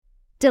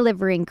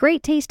Delivering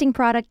great tasting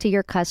product to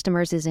your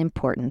customers is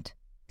important.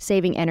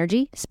 Saving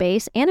energy,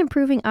 space, and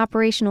improving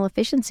operational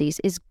efficiencies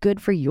is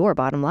good for your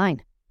bottom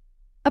line.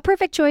 A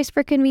perfect choice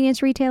for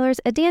convenience retailers,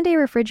 Adande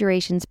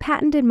Refrigeration's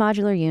patented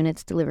modular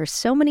units deliver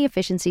so many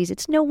efficiencies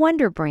it's no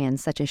wonder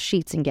brands such as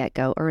Sheetz and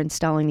GetGo are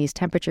installing these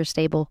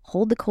temperature-stable,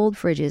 hold-to-cold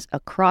fridges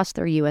across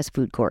their U.S.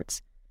 food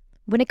courts.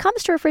 When it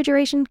comes to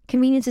refrigeration,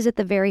 convenience is at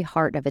the very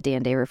heart of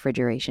Adande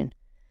Refrigeration.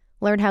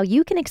 Learn how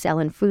you can excel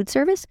in food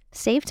service,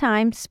 save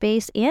time,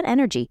 space, and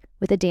energy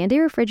with Adande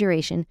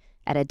Refrigeration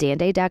at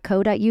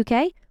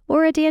adande.co.uk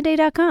or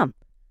adande.com.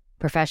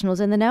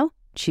 Professionals in the know,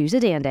 choose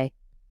Adande.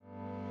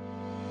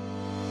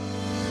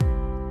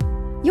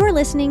 You're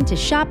listening to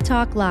Shop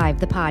Talk Live,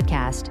 the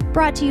podcast,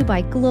 brought to you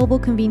by Global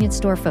Convenience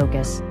Store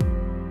Focus.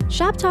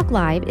 Shop Talk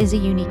Live is a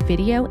unique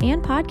video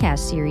and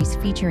podcast series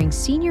featuring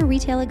senior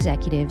retail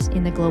executives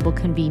in the global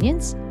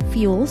convenience,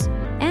 fuels,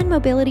 and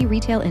mobility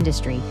retail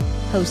industry,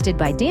 hosted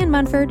by Dan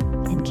Munford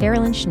and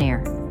Carolyn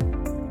Schneer.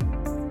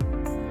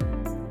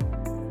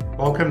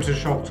 Welcome to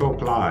Shop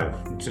Talk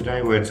Live.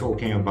 Today we're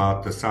talking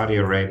about the Saudi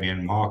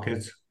Arabian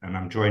market, and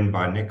I'm joined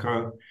by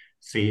Niko,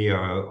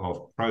 CEO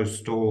of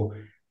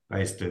ProStore,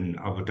 based in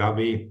Abu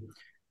Dhabi,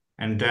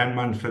 and Dan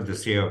Munford, the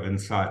CEO of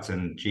Insights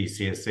and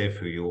GCSF,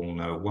 who you all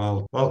know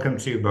well. Welcome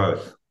to you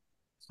both.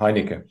 Hi,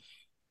 Niko.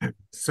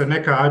 So,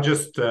 Niko, I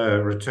just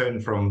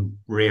returned from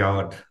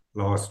Riyadh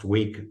last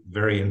week.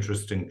 Very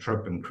interesting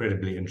trip,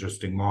 incredibly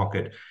interesting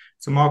market.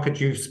 It's a market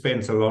you've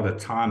spent a lot of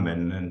time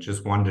in, and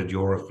just wondered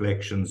your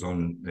reflections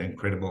on the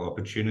incredible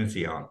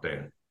opportunity out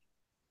there.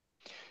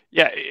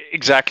 Yeah,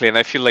 exactly. And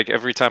I feel like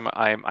every time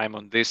I'm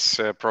on this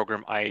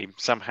program, I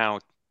somehow,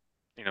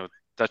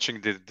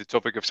 touching the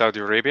topic of Saudi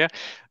Arabia,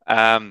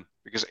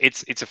 because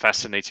it's a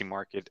fascinating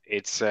market.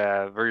 It's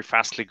a very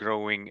fastly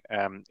growing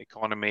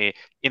economy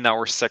in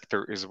our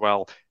sector as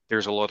well.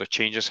 There's a lot of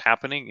changes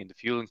happening in the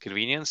fuel and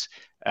convenience.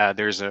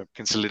 There's a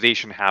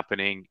consolidation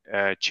happening,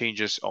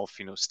 changes of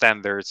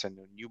standards and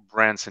new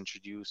brands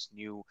introduced,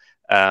 new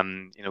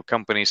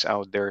companies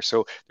out there.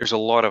 So there's a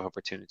lot of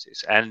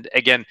opportunities. And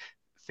again,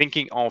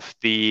 thinking of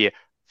the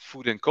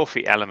food and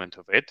coffee element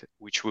of it,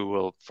 which we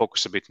will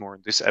focus a bit more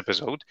in this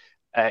episode,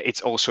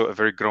 it's also a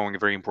very growing,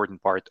 very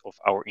important part of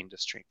our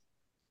industry.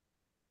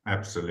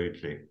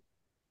 Absolutely.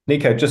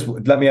 Niko, just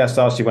let me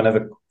ask you one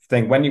other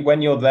thing.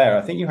 When you're there,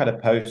 I think you had a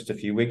post a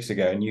few weeks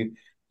ago, and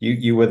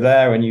you were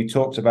there and you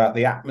talked about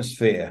the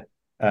atmosphere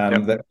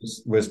that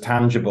was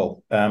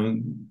tangible.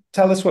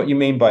 Tell us what you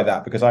mean by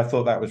that, because I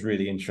thought that was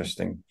really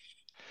interesting.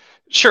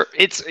 Sure.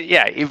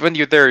 When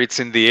you're there,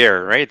 it's in the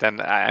air, right? And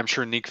I'm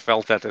sure Nick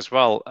felt that as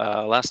well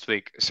last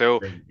week.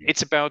 So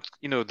it's about,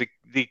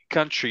 the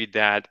country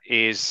that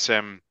is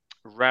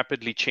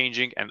rapidly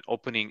changing and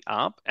opening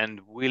up and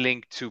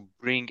willing to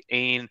bring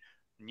in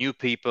new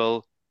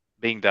people,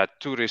 being that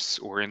tourists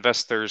or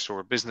investors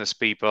or business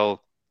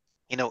people.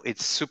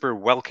 It's super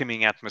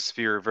welcoming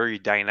atmosphere, very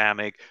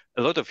dynamic,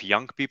 a lot of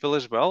young people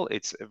as well.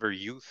 It's a very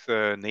youth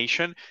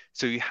nation.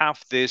 So you have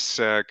this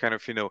kind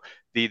of,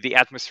 the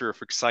atmosphere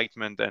of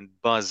excitement and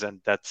buzz, and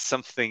that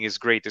something is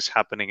great is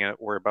happening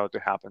or about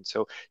to happen.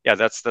 So yeah,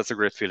 that's a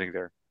great feeling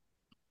there.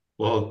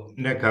 Well,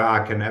 Niko,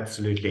 I can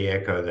absolutely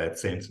echo that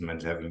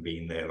sentiment, having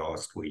been there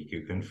last week.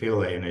 You can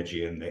feel the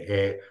energy in the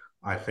air.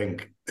 I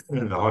think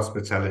the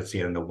hospitality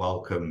and the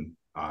welcome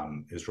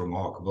is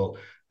remarkable.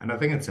 And I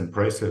think it's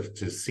impressive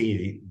to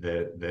see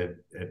the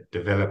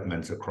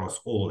development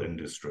across all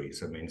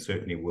industries. I mean,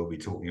 certainly we'll be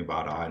talking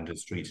about our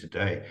industry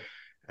today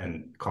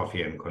and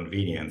coffee and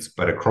convenience,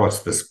 but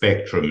across the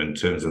spectrum in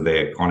terms of the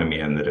economy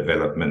and the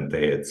development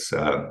there, it's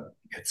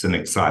an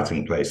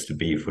exciting place to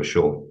be for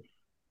sure.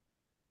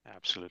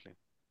 Absolutely.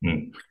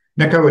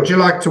 Niko, would you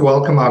like to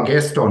welcome our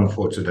guest on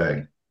for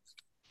today?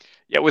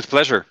 Yeah, with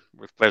pleasure.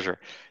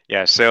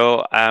 Yeah,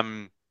 so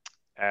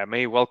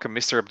may I welcome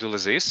Mr.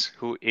 Abdulaziz,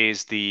 who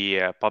is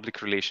the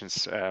public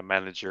relations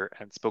manager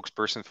and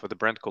spokesperson for the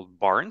brand called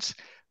Barnes,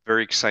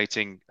 very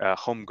exciting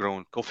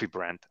homegrown coffee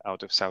brand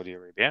out of Saudi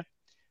Arabia.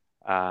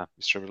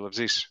 Mr.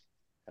 Abdulaziz,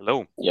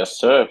 hello. Yes,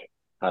 sir.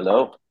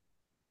 Hello.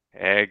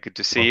 Good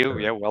to see you.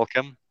 Yeah,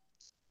 welcome.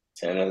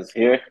 Channel's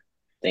here.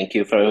 Thank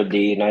you for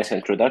the nice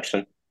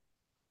introduction.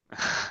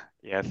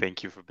 Yeah,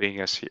 thank you for being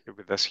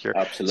with us here.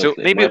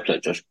 Absolutely, so my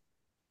pleasure.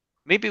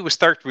 Maybe we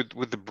start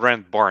with the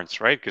brand Barnes,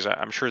 right? Because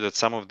I'm sure that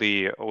some of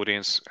the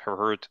audience have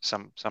heard,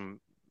 some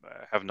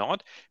have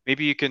not.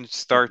 Maybe you can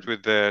start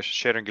with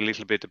sharing a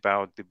little bit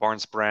about the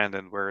Barnes brand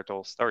and where it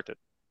all started.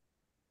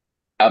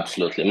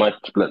 Absolutely, my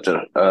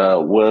pleasure.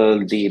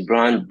 Well, the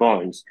brand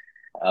Barnes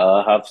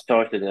have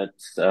started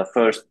its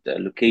first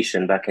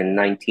location back in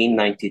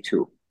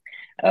 1992.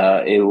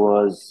 It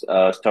was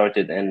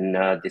started in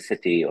the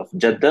city of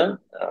Jeddah,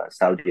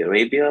 Saudi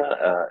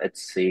Arabia.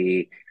 It's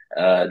a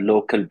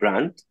local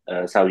brand,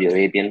 Saudi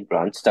Arabian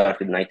brand,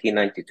 started in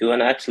 1992.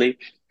 And actually,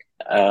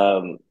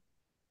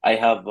 I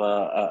have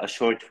a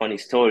short funny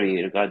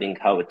story regarding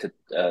how it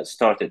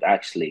started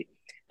actually.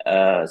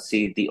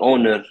 The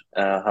owner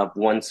have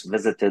once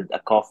visited a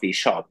coffee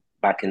shop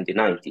back in the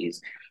 90s.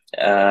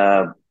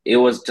 It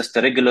was just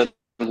a regular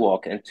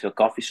walk into a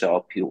coffee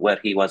shop where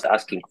he was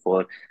asking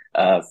for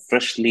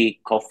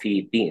freshly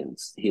coffee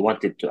beans. He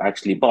wanted to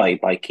actually buy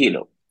by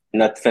kilo,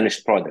 not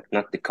finished product,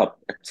 not the cup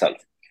itself.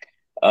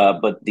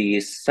 But the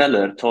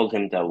seller told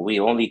him that we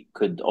only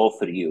could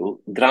offer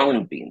you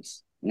ground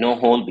beans, no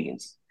whole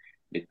beans,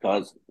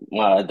 because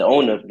the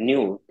owner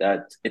knew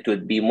that it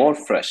would be more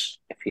fresh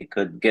if he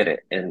could get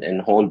it in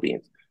whole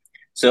beans.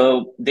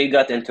 So they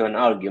got into an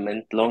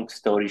argument. Long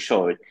story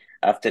short,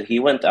 after he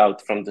went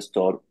out from the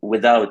store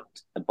without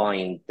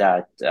buying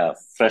that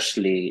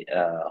freshly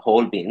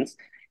whole beans,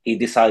 he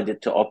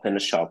decided to open a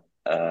shop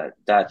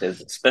that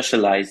is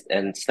specialized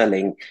in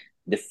selling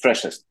the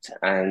freshest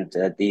and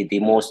the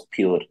most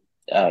pure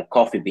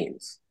coffee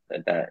beans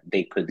that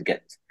they could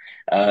get.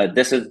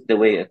 This is the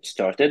way it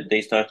started.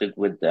 They started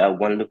with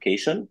one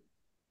location.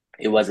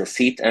 It was a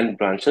seat and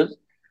branches,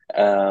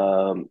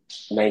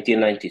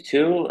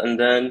 1992, and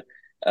then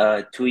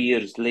 2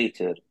 years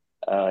later,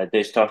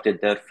 they started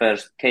their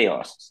first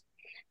kiosks.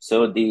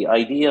 So the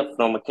idea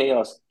from a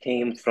kiosk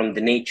came from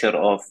the nature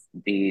of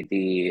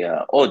the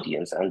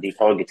audience and the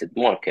targeted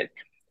market.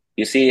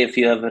 You see, if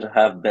you ever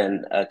have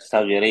been at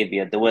Saudi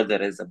Arabia, the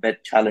weather is a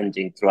bit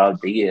challenging throughout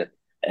the year.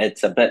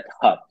 It's a bit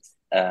hot.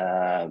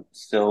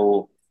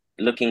 So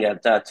looking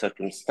at that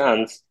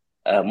circumstance,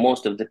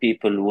 most of the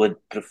people would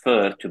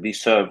prefer to be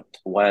served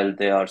while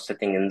they are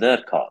sitting in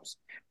their cars,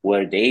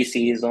 where the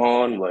AC is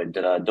on, where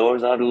the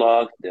doors are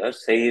locked, they are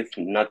safe,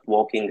 not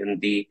walking in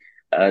the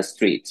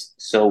streets.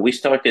 So we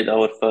started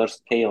our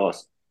first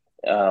kiosk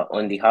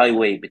on the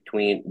highway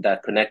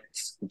that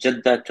connects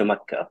Jeddah to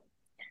Mecca.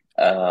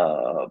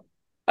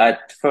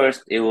 At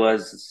first, it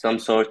was some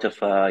sort of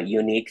a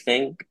unique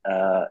thing.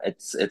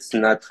 It's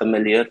not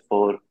familiar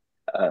for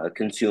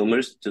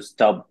consumers to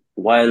stop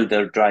while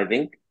they're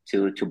driving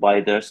to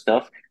buy their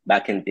stuff.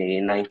 Back in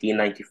the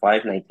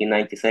 1995,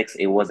 1996,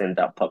 it wasn't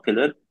that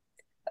popular.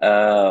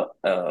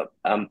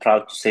 I'm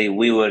proud to say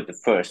we were the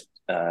first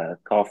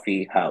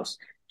coffee house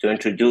to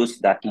introduce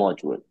that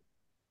module.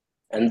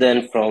 And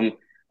then from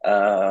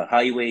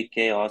highway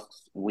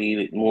kiosks,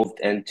 we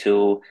moved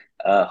into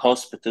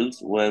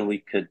hospitals where we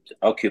could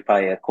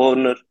occupy a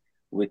corner.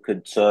 We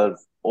could serve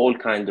all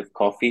kinds of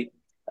coffee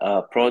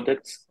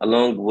products,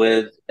 along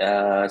with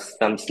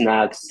some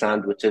snacks,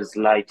 sandwiches,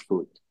 light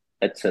food,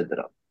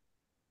 etc.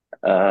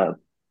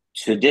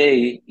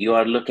 Today, you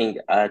are looking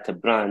at a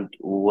brand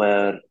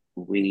where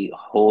we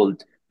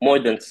hold more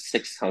than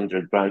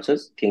 600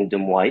 branches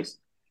kingdom-wise.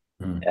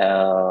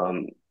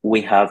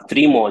 We have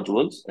 3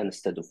 modules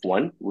instead of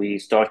 1. We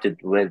started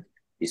with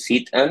the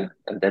seat N,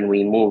 and then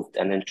we moved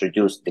and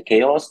introduced the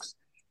kiosks.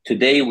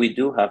 Today, we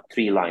do have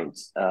 3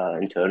 lines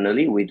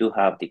internally. We do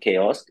have the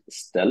kiosk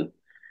still.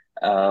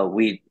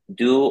 We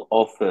do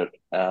offer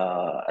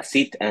a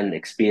seat N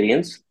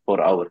experience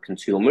for our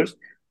consumers,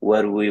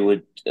 where we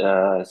would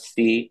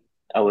see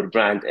our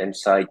brand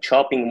inside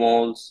shopping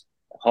malls,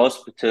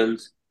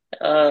 hospitals,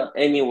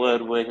 anywhere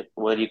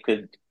where you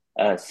could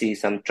see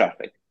some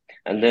traffic.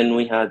 And then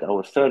we had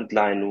our third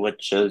line,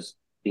 which is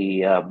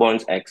the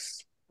Bonds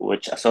X,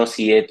 which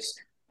associates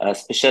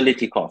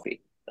specialty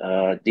coffee,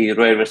 the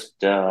rarest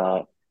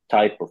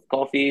type of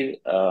coffee,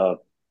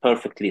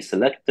 perfectly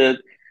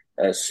selected,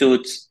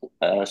 suits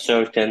a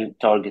certain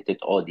targeted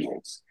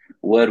audience,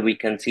 where we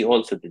can see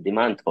also the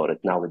demand for it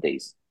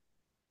nowadays.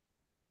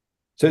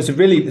 So it's a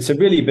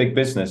really big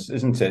business,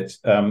 isn't it?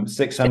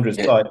 600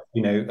 sites,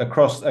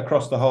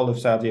 across the whole of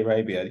Saudi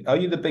Arabia. Are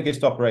you the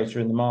biggest operator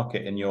in the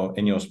market in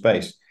your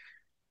space?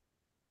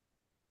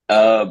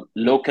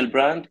 Local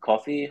brand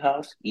coffee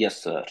house?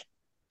 Yes, sir.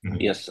 Mm-hmm.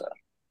 Yes, sir.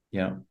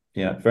 Yeah,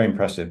 very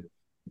impressive.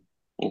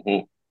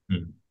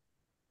 Mm-hmm.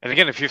 And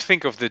again, if you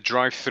think of the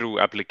drive-through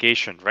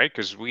application, right?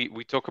 Because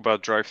we talk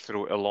about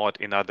drive-through a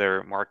lot in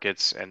other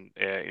markets and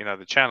in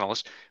other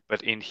channels,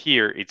 but in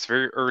here, it's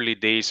very early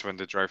days when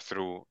the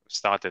drive-through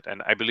started.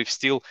 And I believe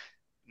still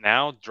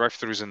now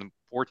drive-through is an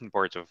important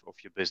part of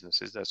your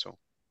business. Is that so?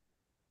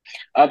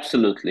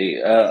 Absolutely.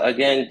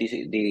 Again,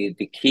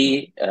 the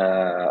key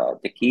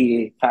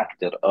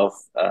factor of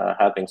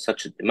having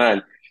such a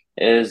demand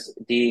is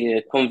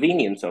the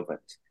convenience of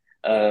it.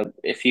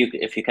 If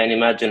you can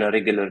imagine a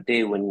regular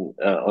day when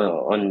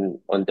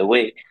on the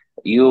way,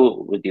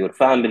 you with your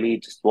family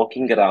just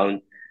walking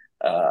around,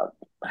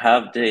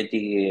 have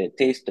the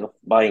taste of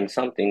buying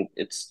something.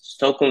 It's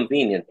so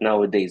convenient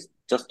nowadays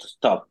just to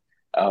stop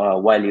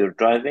while you're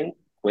driving,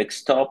 quick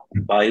stop,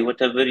 buy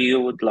whatever you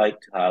would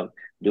like to have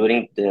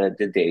during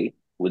the day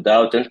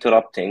without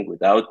interrupting,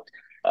 without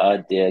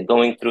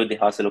going through the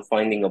hassle of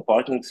finding a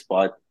parking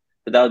spot.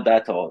 Without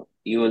that all,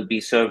 you will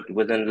be served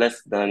within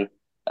less than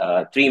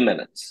 3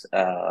 minutes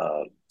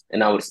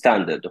in our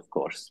standard, of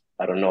course.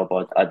 I don't know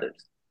about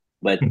others,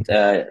 but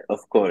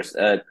of course,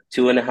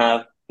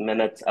 2.5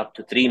 minutes up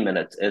to 3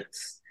 minutes,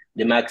 it's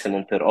the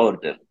maximum per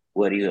order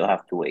where you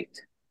have to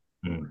wait.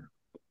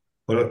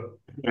 Well,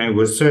 it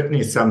was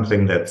certainly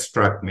something that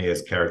struck me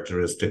as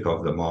characteristic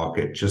of the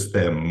market, just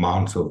the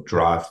amount of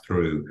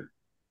drive-through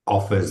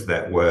offers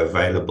that were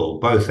available,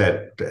 both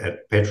at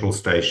petrol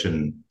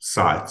station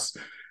sites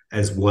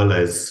as well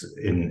as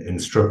in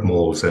strip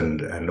malls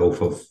and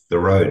off of the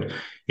road.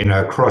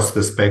 Across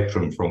the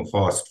spectrum from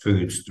fast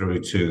foods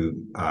through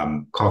to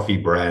coffee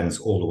brands,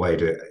 all the way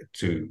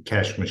to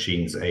cash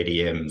machines,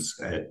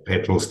 ADMs at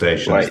petrol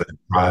stations Right. that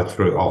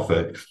drive-through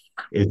offer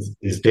is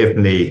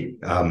definitely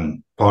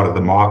part of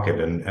the market,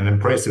 and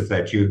impressive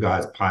that you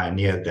guys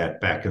pioneered that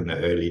back in the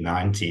early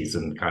 90s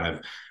and kind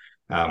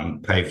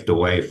of paved the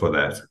way for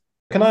that.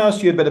 Can I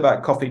ask you a bit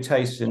about coffee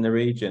tastes in the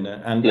region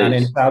and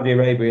in Saudi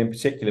Arabia in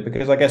particular?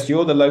 Because I guess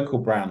you're the local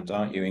brand,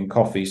 aren't you, in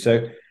coffee?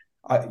 So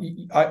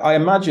I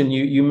imagine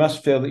you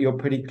must feel that you're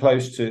pretty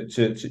close to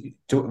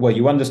well,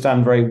 you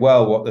understand very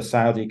well what the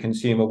Saudi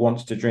consumer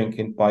wants to drink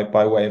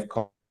by way of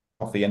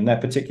coffee and their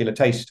particular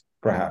taste,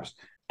 perhaps.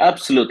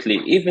 Absolutely.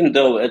 Even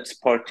though it's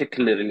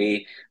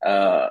particularly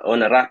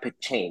on a rapid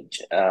change,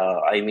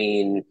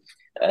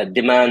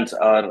 demands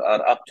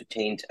are up to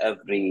change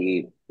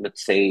every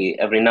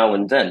now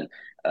and then.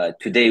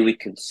 Today, we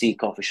can see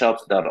coffee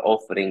shops that are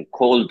offering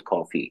cold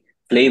coffee,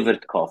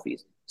 flavored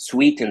coffees,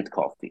 sweetened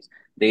coffees.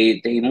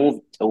 They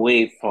moved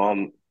away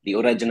from the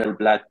original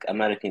black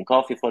American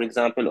coffee, for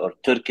example, or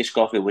Turkish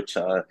coffee, which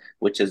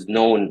is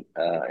known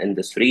in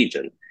this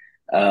region.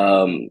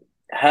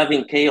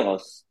 Having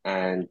chaos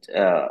and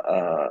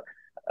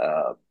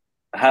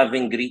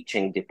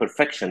reaching the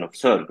perfection of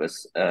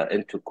service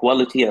into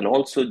quality and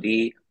also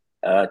the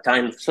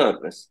time of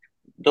service.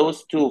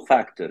 Those two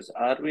factors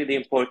are really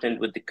important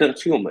with the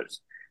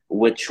consumers,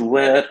 which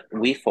where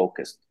we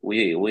focused.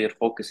 We are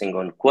focusing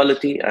on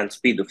quality and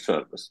speed of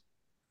service.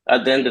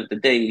 At the end of the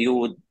day, you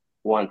would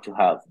want to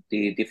have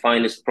the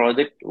finest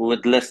product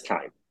with less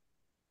time.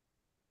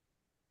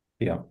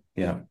 Yeah,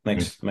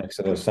 makes a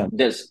lot of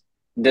sense.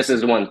 This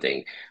is one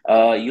thing.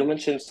 You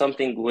mentioned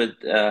something with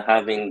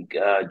having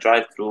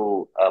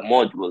drive-through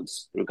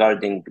modules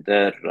regarding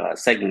their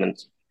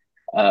segments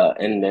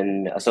and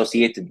then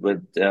associated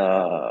with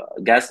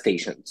gas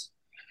stations.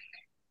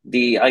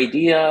 The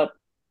idea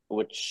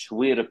which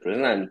we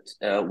represent,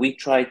 we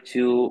try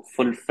to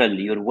fulfill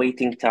your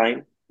waiting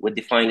time with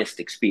the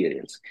finest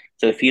experience.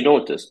 So if you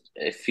noticed,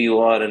 if you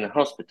are in a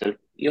hospital,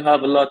 you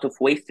have a lot of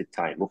wasted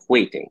time of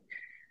waiting.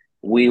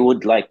 We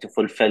would like to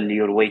fulfill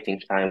your waiting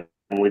time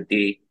with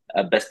the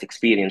best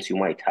experience you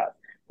might have.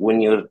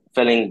 When you're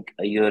filling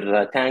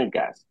your tank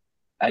gas,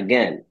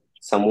 again,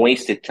 some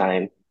wasted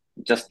time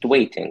just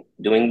waiting,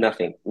 doing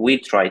nothing. We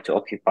try to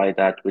occupy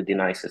that with the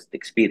nicest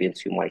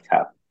experience you might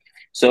have.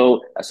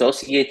 So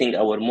associating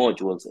our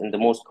modules in the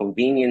most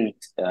convenient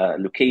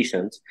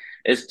locations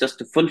is just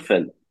to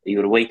fulfill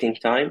your waiting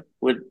time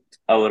with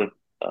our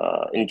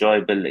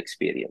enjoyable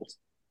experience.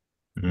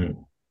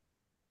 Mm.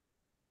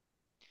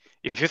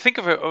 If you think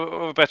of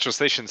a petrol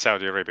station in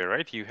Saudi Arabia,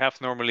 right, you have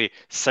normally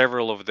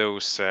several of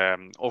those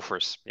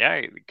offers. Yeah,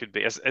 it could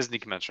be, as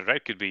Nick mentioned, right,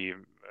 it could be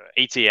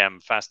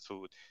ATM, fast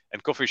food,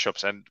 and coffee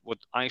shops. And what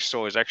I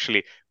saw is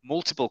actually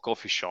multiple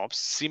coffee shops,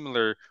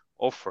 similar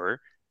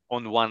offer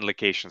on one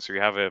location. So you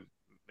have a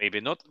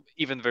maybe not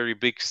even very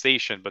big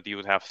station, but you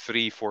would have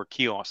 3-4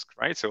 kiosks,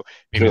 right? So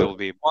maybe there will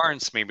be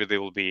Barnes, maybe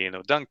there will be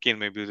Dunkin',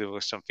 maybe there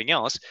was something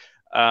else.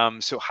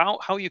 So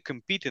how you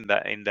compete in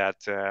that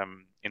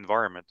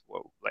environment?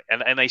 Well,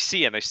 and I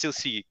still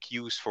see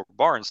queues for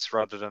Barnes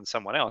rather than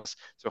someone else.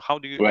 So how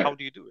do you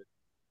do it?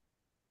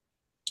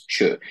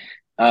 Sure,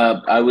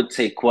 I would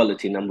say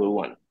quality number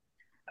one.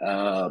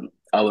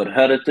 Our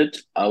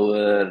heritage,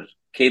 our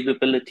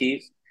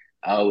capabilities,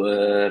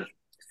 our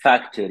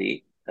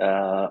factory,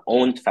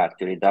 owned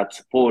factory that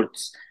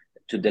supports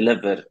to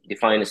deliver the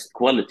finest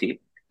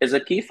quality is a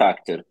key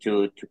factor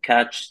to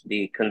catch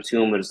the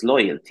consumer's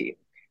loyalty.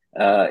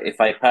 If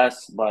I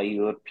pass by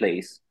your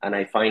place and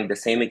I find the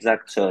same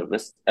exact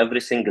service every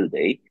single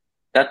day,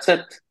 that's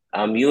it.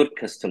 I'm your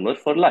customer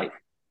for life.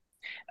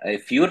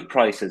 If your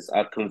prices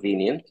are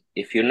convenient,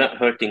 if you're not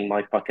hurting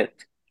my pocket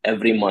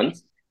every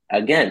month,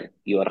 again,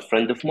 you are a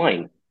friend of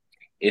mine.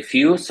 If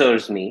you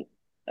serve me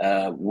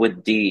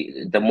with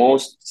the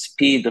most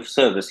speed of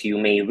service you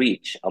may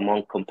reach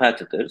among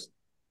competitors,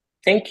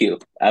 thank you.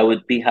 I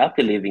would be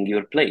happy leaving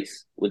your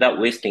place without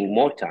wasting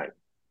more time.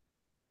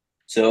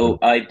 So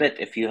I bet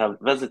if you have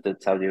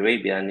visited Saudi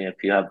Arabia and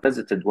if you have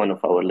visited one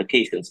of our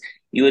locations,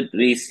 you would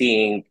be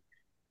seeing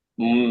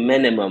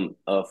minimum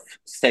of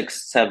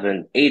 6,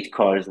 7, 8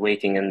 cars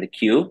waiting in the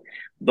queue.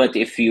 But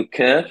if you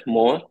care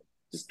more,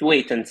 just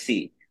wait and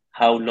see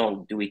how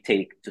long do we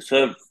take to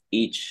serve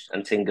each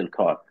and single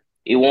car.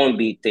 It won't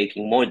be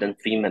taking more than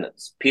 3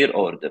 minutes per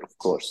order, of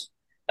course.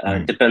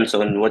 Depends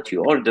on what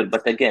you order.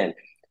 But again,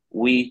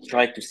 we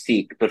try to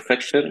seek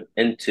perfection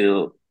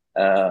into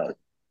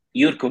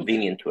your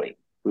convenient way.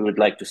 We would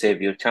like to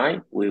save your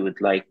time. We would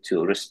like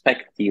to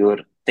respect your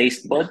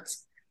taste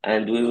buds,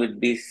 and we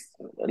would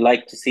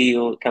like to see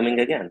you coming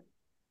again.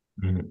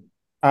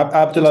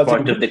 Abdulaziz,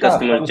 part of the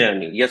customer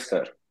journey. Yes,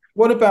 sir.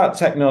 What about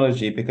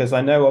technology? Because I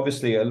know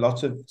obviously a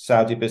lot of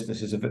Saudi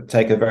businesses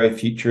take a very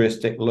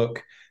futuristic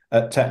look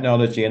at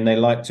technology and they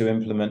like to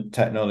implement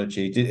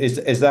technology.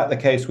 Is that the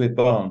case with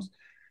Barnes?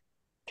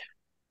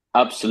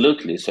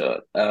 Absolutely,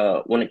 sir.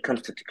 When it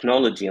comes to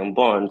technology and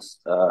bonds,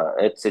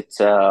 it's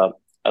a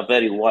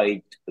very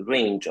wide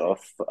range of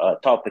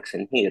topics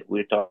in here.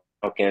 We're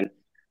talking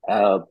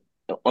uh,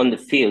 on the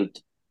field.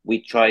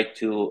 We try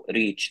to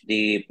reach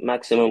the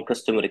maximum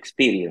customer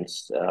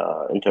experience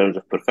in terms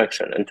of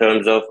perfection. In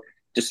terms of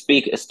to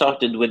speak, it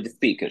started with the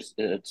speakers.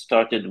 It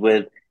started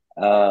with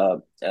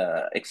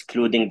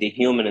excluding the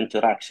human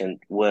interaction,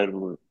 where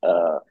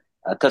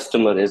a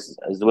customer is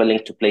willing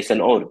to place an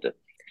order.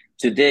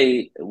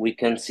 Today, we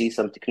can see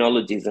some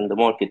technologies in the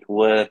market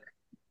where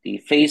the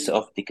face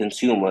of the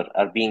consumer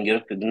are being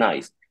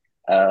recognized.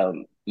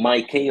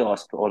 My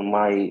kiosk or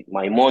my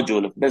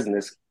module of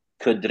business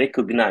could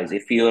recognize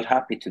if you're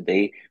happy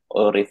today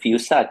or if you're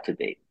sad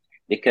today.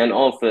 They can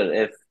offer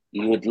if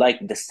you would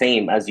like the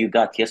same as you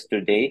got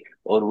yesterday,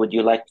 or would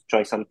you like to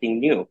try something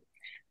new?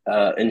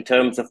 In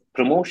terms of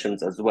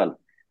promotions as well,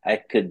 I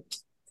could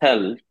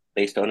tell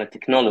based on a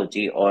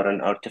technology or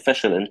an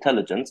artificial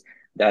intelligence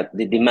that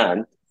the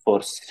demand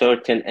for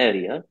certain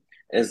area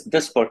is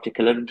this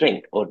particular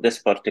drink or this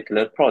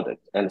particular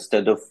product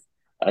instead of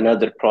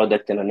another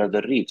product in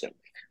another region.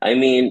 I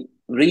mean,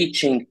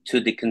 reaching to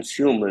the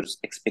consumer's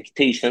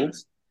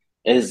expectations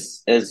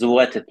is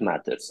what it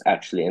matters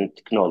actually in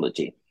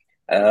technology.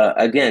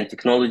 Again,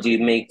 technology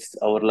makes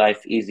our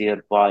life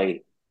easier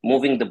by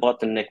moving the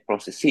bottleneck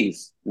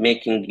processes,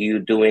 making you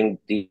doing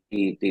the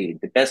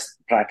best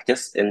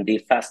practice in the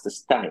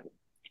fastest time.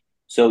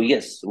 So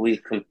yes, we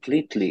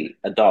completely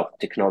adopt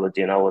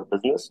technology in our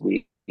business.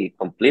 We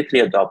completely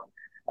adopt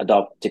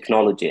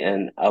technology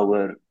in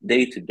our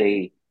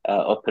day-to-day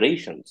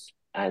operations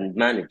and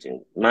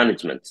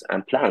management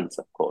and plans,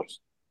 of course.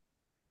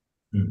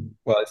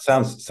 Well, it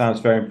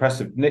sounds very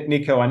impressive,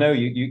 Niko. I know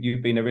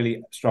you've been a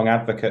really strong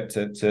advocate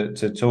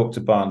to talk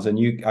to Barnes, and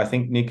I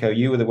think Niko,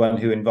 you were the one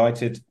who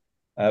invited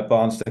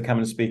Barnes to come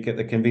and speak at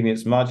the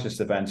Convenience Majlis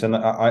event, and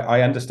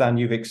I understand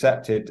you've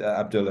accepted,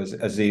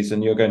 Abdulaziz,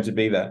 and you're going to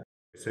be there.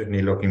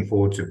 Certainly looking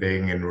forward to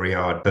being in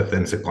Riyadh, 5th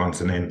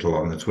Intercontinental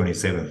on the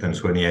 27th and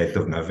 28th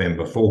of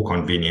November for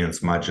Convenience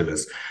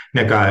Majlis.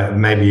 Niko,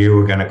 maybe you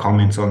were going to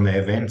comment on the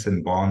event,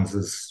 and Barnes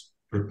is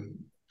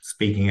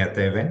speaking at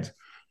the event.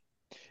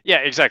 Yeah,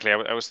 exactly.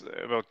 I was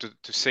about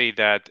to say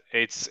that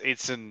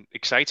it's an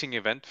exciting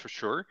event for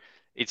sure.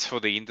 It's for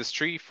the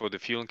industry, for the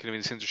fuel and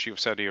convenience industry of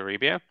Saudi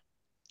Arabia.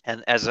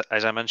 And as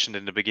I mentioned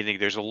in the beginning,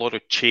 there's a lot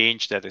of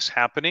change that is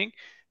happening.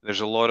 There's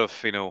a lot of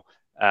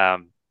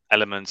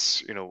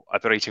elements,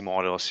 operating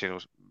models,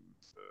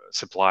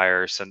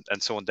 suppliers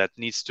and so on that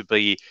needs to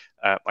be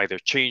either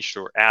changed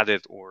or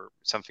added, or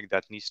something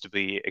that needs to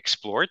be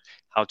explored,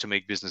 how to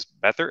make business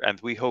better. And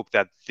we hope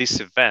that this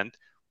event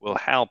will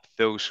help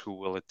those who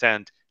will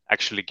attend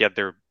actually get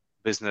their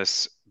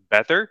business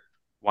better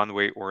one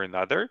way or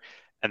another.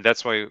 And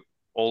that's why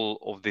all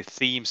of the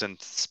themes and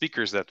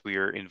speakers that we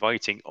are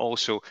inviting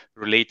also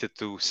related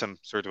to some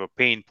sort of a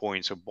pain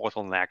points or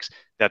bottlenecks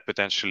that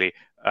potentially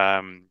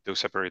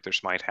those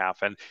operators might have.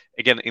 And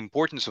again,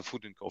 importance of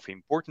food and coffee,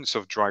 importance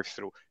of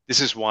drive-through. This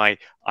is why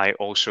I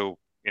also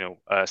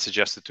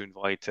suggested to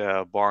invite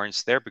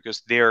Barnes there,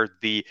 because they're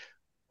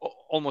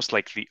almost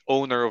like the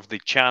owner of the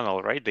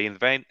channel, right? They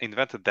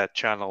invented that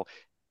channel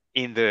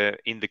in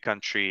the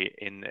country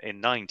in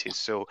 90s.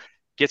 So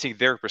getting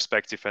their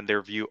perspective and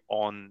their view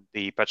on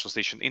the petrol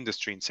station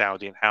industry in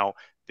Saudi and how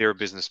their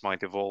business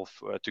might evolve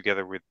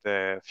together with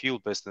the fuel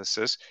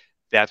businesses,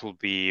 that will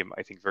be,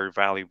 I think, very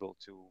valuable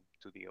to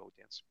the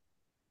audience.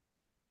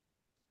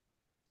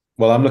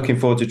 Well, I'm looking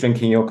forward to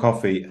drinking your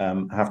coffee.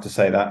 I have to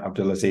say that,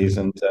 Abdulaziz,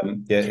 and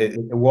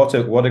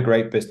what a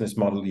great business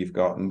model you've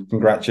got, and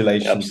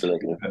congratulations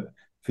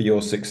for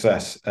your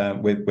success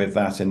with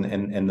that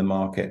in the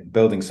market,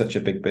 building such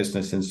a big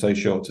business in so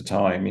short a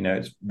time.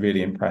 It's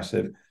really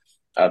impressive.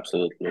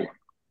 Absolutely.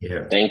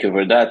 Yeah. Thank you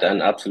for that,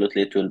 and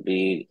absolutely, it will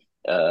be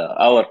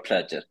our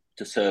pleasure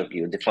to serve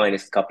you the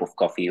finest cup of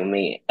coffee you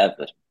may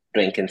ever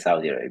drink in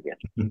Saudi Arabia.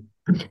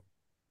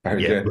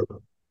 Very good.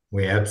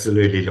 We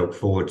absolutely look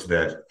forward to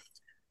that.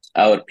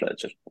 Our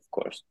pleasure, of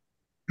course.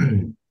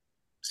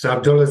 So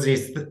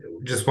Abdulaziz,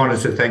 just wanted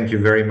to thank you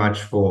very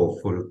much for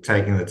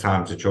taking the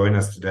time to join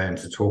us today and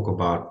to talk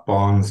about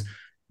Barnes.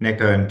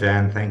 Niko and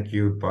Dan, thank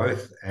you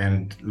both,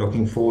 and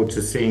looking forward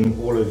to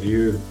seeing all of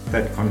you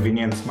at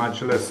Convenience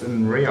Majlis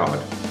in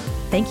Riyadh.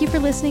 Thank you for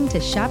listening to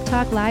Shop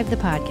Talk Live, the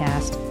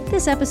podcast.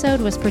 This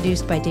episode was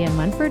produced by Dan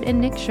Munford and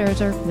Nick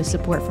Scherzer with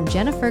support from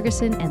Jenna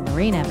Ferguson and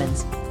Lorraine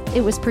Evans.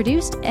 It was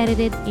produced,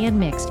 edited, and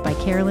mixed by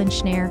Carolyn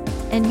Schneer,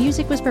 and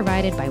music was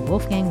provided by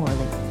Wolfgang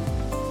Worley.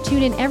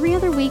 Tune in every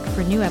other week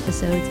for new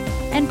episodes,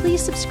 and please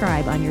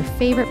subscribe on your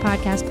favorite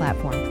podcast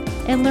platform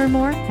and learn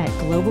more at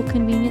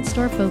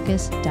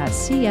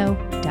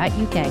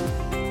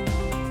globalconveniencestorefocus.co.uk.